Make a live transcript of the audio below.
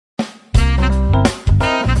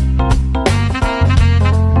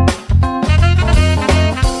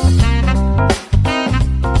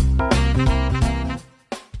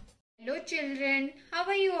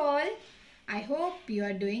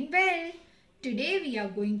Today we are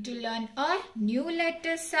going to learn a new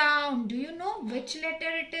letter sound. Do you know which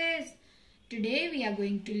letter it is? Today we are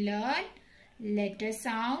going to learn letter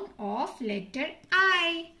sound of letter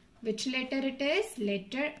I. Which letter it is?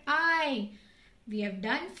 Letter I. We have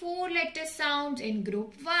done 4 letter sounds in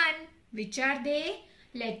group 1. Which are they?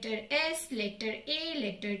 Letter S, letter A,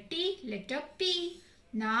 letter T, letter P.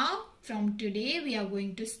 Now from today we are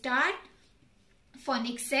going to start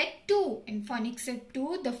Phonics set 2. In Phonics set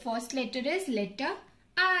 2, the first letter is letter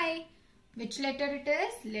I. Which letter it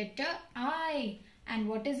is? Letter I. And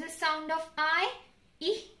what is the sound of I?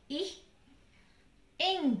 I.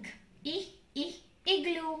 Ink. I.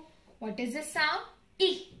 Igloo. What is the sound?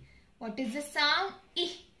 I. What is the sound?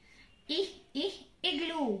 I.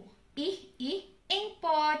 Igloo. I. Ink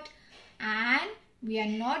pot. And we are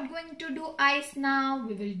not going to do ice now.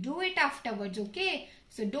 We will do it afterwards, okay?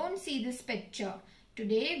 So don't see this picture.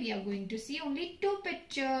 Today we are going to see only 2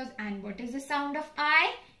 pictures. And what is the sound of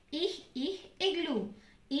I? Igloo.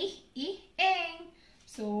 I. Ink.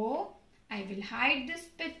 So I will hide this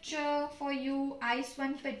picture for you. Ice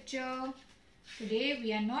one picture. Today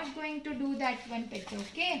we are not going to do that one picture,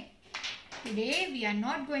 okay? Today we are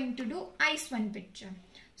not going to do ice one picture.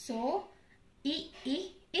 So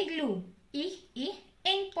igloo. I.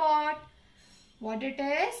 Ink pot. What it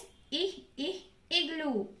is?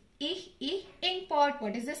 Igloo. I. Ink pot.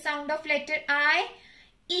 What is the sound of letter I?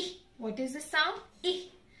 What is the sound?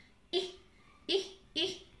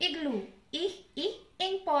 Igloo. I.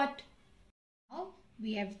 Ink pot. Now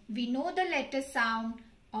we know the letter sound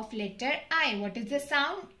of letter I. What is the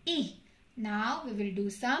sound? I. Now we will do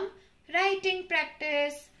some writing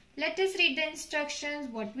practice. Let us read the instructions.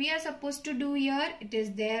 What we are supposed to do here. It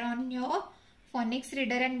is there on your Phonics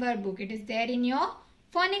Reader and Workbook. It is there in your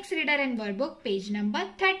Phonics Reader and Workbook, page number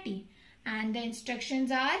 30. And the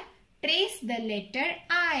instructions are trace the letter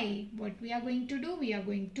I. What we are going to do? We are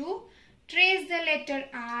going to trace the letter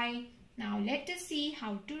I. Now let us see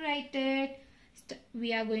how to write it.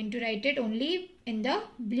 We are going to write it only in the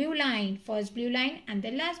blue line. First blue line and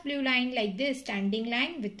the last blue line, like this. Standing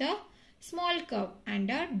line with a small curve and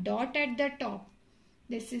a dot at the top.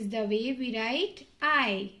 This is the way we write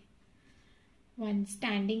I. One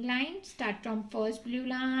standing line, start from first blue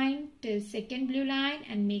line till second blue line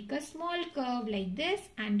and make a small curve like this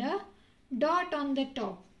and a dot on the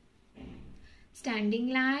top. Standing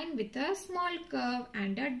line with a small curve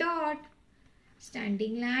and a dot.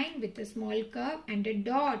 Standing line with a small curve and a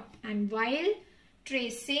dot. And while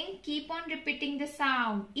tracing, keep on repeating the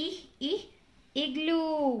sound.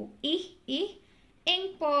 Igloo.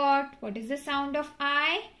 Ink pot. What is the sound of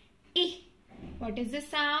I? What is the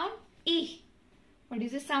sound? What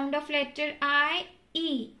is the sound of letter I?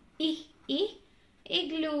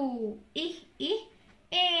 Igloo.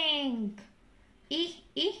 Ink.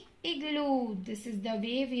 Igloo. This is the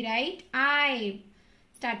way we write I.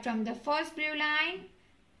 Start from the first blue line,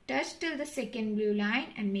 touch till the second blue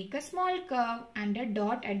line and make a small curve and a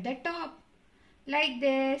dot at the top. Like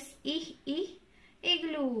this.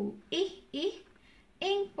 Igloo.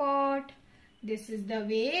 Ink pot. This is the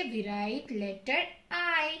way we write letter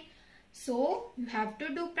I. So you have to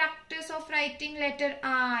do practice of writing letter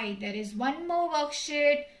I. There is one more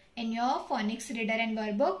worksheet in your Phonics Reader and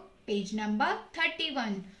Workbook, page number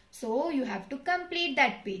 31. So you have to complete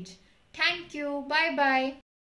that page. Thank you. Bye-bye.